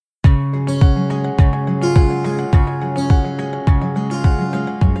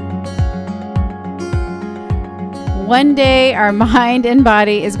One day our mind and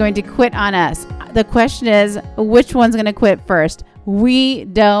body is going to quit on us. The question is, which one's going to quit first? We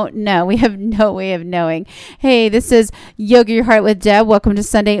don't know. We have no way of knowing. Hey, this is Yoga Your Heart with Deb. Welcome to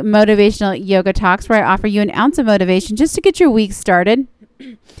Sunday Motivational Yoga Talks, where I offer you an ounce of motivation just to get your week started.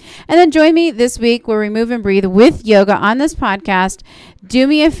 And then join me this week where we move and breathe with yoga on this podcast. Do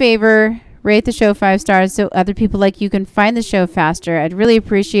me a favor, rate the show 5 stars so other people like you can find the show faster. I'd really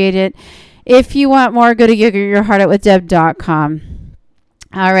appreciate it. If you want more, go to yogayourheartoutwithdeb.com.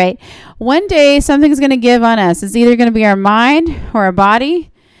 All right. One day something's going to give on us. It's either going to be our mind or our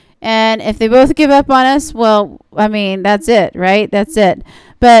body. And if they both give up on us, well, I mean, that's it, right? That's it.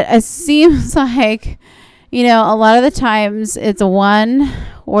 But it seems like, a lot of the times it's one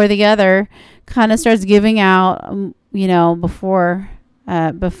or the other kind of starts giving out, before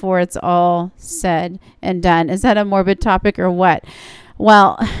it's all said and done. Is that a morbid topic or what?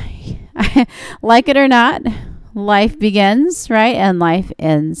 Well, like it or not, life begins, right? And life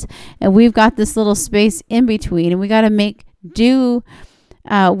ends. And we've got this little space in between, and we got to make do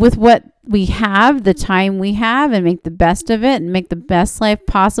with what we have, the time we have, and make the best of it and make the best life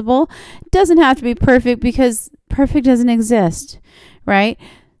possible. It doesn't have to be perfect because perfect doesn't exist, right?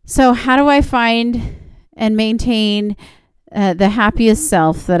 So how do I find and maintain the happiest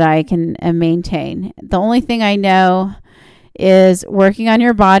self that I can maintain? The only thing I know is working on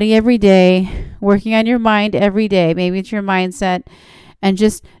your body every day, working on your mind every day. Maybe it's your mindset, and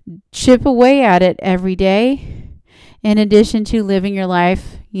just chip away at it every day, in addition to living your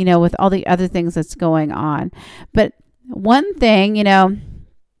life, with all the other things that's going on. But one thing,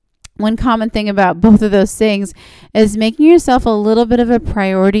 one common thing about both of those things is making yourself a little bit of a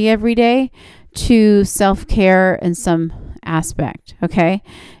priority every day to self-care in some aspect. Okay.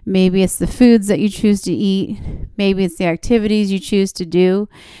 Maybe it's the foods that you choose to eat. Maybe it's the activities you choose to do.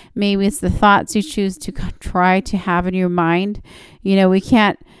 Maybe it's the thoughts you choose to try to have in your mind.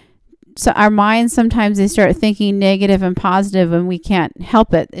 So our minds, sometimes they start thinking negative and positive, and we can't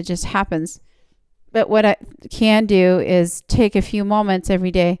help it. It just happens. But what I can do is take a few moments every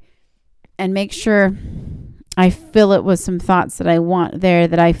day and make sure I fill it with some thoughts that I want there,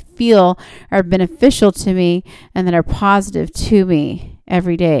 that I feel are beneficial to me and that are positive to me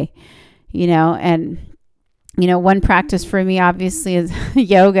every day, and, one practice for me obviously is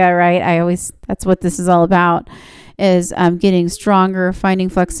yoga, right? That's what this is all about, is getting stronger, finding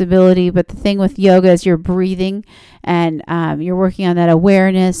flexibility. But the thing with yoga is you're breathing, and you're working on that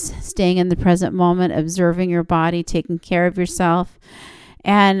awareness, staying in the present moment, observing your body, taking care of yourself,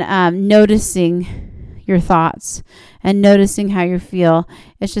 and noticing your thoughts and noticing how you feel.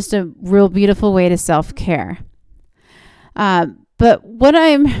 It's just a real beautiful way to self-care. But what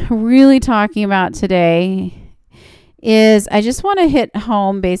I'm really talking about today is I just want to hit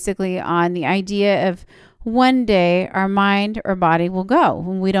home basically on the idea of one day our mind or body will go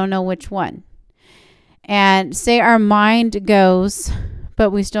when we don't know which one. And say our mind goes, but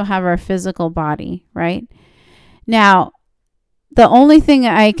we still have our physical body, right? Now, the only thing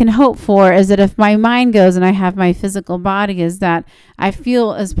I can hope for is that if my mind goes and I have my physical body, is that I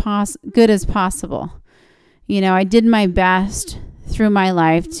feel as good as possible. I did my best through my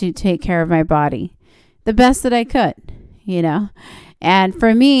life to take care of my body, the best that I could, And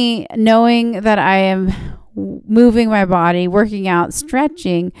for me, knowing that I am moving my body, working out,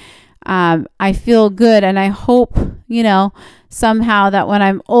 stretching, I feel good. And I hope, somehow that when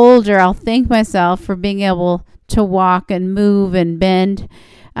I'm older, I'll thank myself for being able to walk and move and bend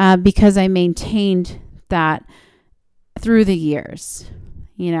because I maintained that through the years,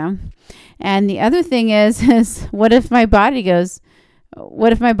 And the other thing is what if my body goes?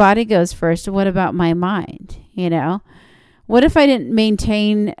 What if my body goes first? What about my mind? What if I didn't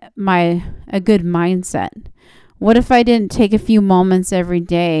maintain a good mindset? What if I didn't take a few moments every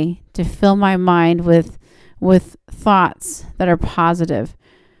day to fill my mind with thoughts that are positive,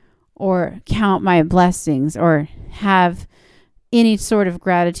 or count my blessings, or have any sort of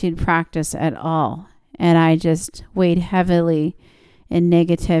gratitude practice at all, and I just weighed heavily in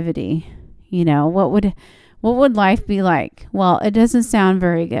negativity? What would life be like? Well, it doesn't sound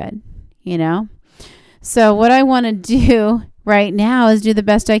very good, So what I want to do right now is do the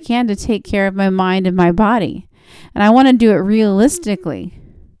best I can to take care of my mind and my body. And I want to do it realistically.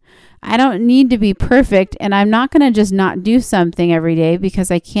 I don't need to be perfect, and I'm not going to just not do something every day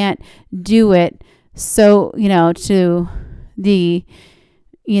because I can't do it. So, to the,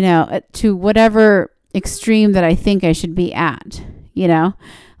 to whatever extreme that I think I should be at,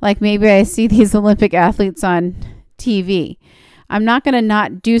 Like maybe I see these Olympic athletes on TV. I'm not going to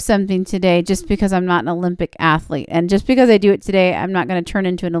not do something today just because I'm not an Olympic athlete. And just because I do it today, I'm not going to turn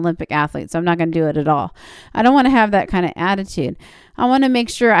into an Olympic athlete. So I'm not going to do it at all. I don't want to have that kind of attitude. I want to make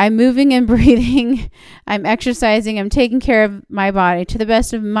sure I'm moving and breathing. I'm exercising. I'm taking care of my body to the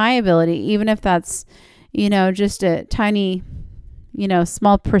best of my ability, even if that's, just a tiny,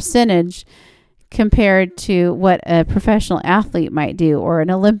 small percentage compared to what a professional athlete might do or an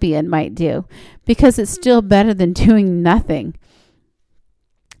Olympian might do, because it's still better than doing nothing.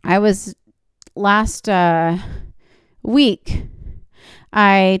 I was last week,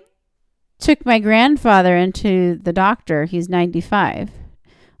 I took my grandfather into the doctor. He's 95.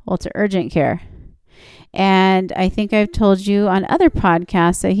 Well, to urgent care. And I think I've told you on other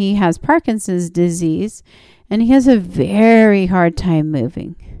podcasts that he has Parkinson's disease and he has a very hard time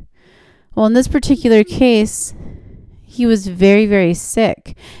moving. Well, in this particular case, he was very, very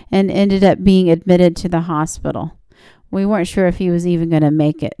sick and ended up being admitted to the hospital. We weren't sure if he was even going to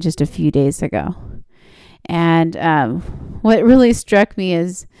make it just a few days ago. And what really struck me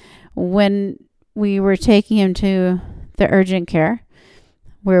is when we were taking him to the urgent care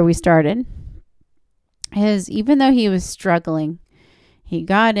where we started, is even though he was struggling, he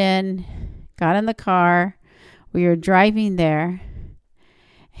got in the car, we were driving there.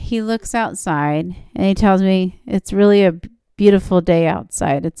 He looks outside and he tells me it's really a beautiful day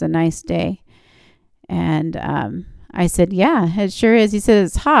outside. It's a nice day. And I said, yeah, it sure is. He said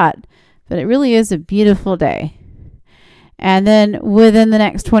it's hot, but it really is a beautiful day. And then within the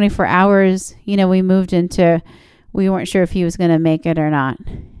next 24 hours, we moved into, we weren't sure if he was going to make it or not.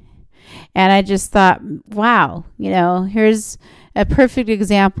 And I just thought, wow, here's a perfect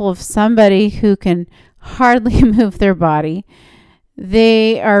example of somebody who can hardly move their body.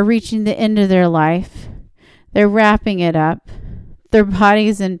 They are reaching the end of their life. They're wrapping it up. Their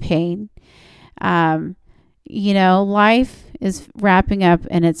body's in pain. Life is wrapping up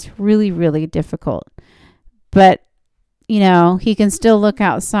and it's really, really difficult. But, he can still look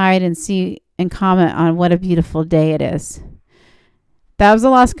outside and see and comment on what a beautiful day it is. That was the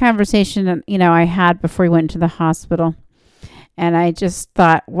last conversation, I had before he went to the hospital. And I just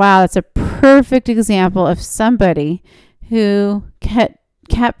thought, wow, that's a perfect example of somebody who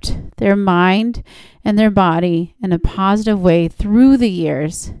kept their mind and their body in a positive way through the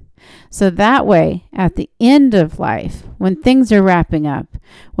years. So that way, at the end of life, when things are wrapping up,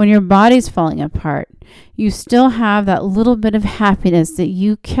 when your body's falling apart, you still have that little bit of happiness that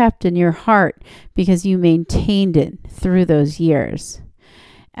you kept in your heart because you maintained it through those years.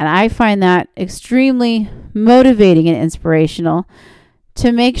 And I find that extremely motivating and inspirational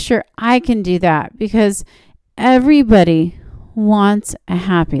to make sure I can do that, because everybody wants a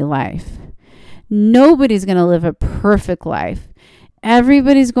happy life. Nobody's going to live a perfect life.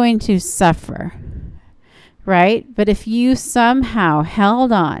 Everybody's going to suffer, right? But if you somehow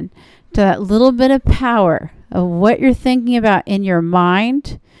held on to that little bit of power of what you're thinking about in your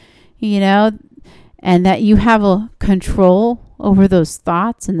mind, and that you have a control over those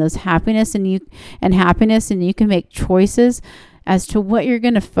thoughts and those happiness and you can make choices as to what you're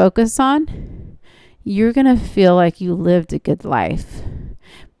going to focus on, you're going to feel like you lived a good life.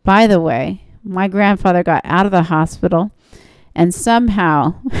 By the way, my grandfather got out of the hospital and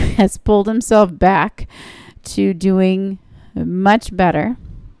somehow has pulled himself back to doing much better.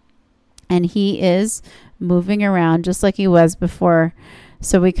 And he is moving around just like he was before.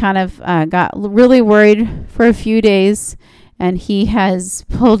 So we kind of got really worried for a few days, and he has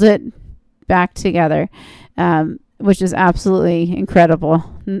pulled it back together, which is absolutely incredible,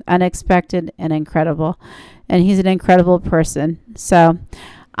 unexpected and incredible. And he's an incredible person. So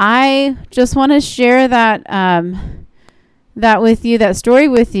I just want to share that with you, that story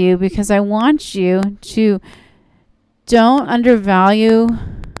with you, because I want you to don't undervalue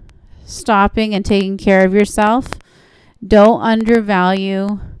stopping and taking care of yourself. Don't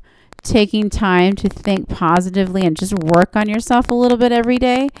undervalue taking time to think positively and just work on yourself a little bit every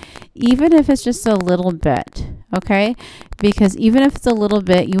day, even if it's just a little bit, okay? Because even if it's a little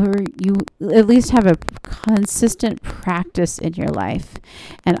bit, you at least have a consistent practice in your life.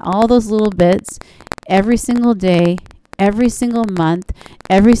 And all those little bits, every single day, every single month,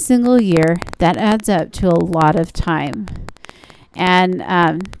 every single year, that adds up to a lot of time.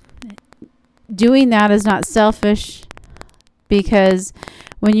 And doing that is not selfish, because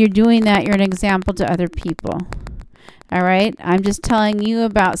when you're doing that, you're an example to other people. All right? I'm just telling you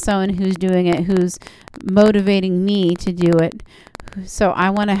about someone who's doing it, who's motivating me to do it. So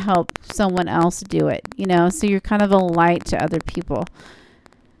I want to help someone else do it, so you're kind of a light to other people.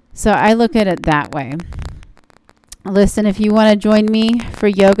 So I look at it that way. Listen, if you want to join me for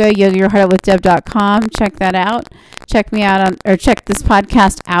yoga, yogayourheartoutwithdeb.com. Check that out. Check me out check this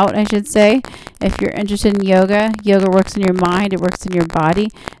podcast out, I should say. If you're interested in yoga, yoga works in your mind, it works in your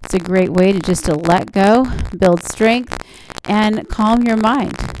body. It's a great way to let go, build strength, and calm your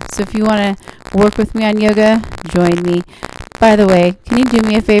mind. So if you want to work with me on yoga, join me. By the way, can you do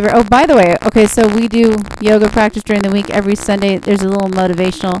me a favor? Oh, by the way, okay, so we do yoga practice during the week every Sunday. There's a little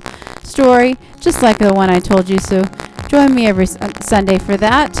motivational story, just like the one I told you. So join me every Sunday for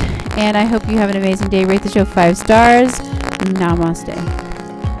that. And I hope you have an amazing day. Rate the show 5 stars. Namaste.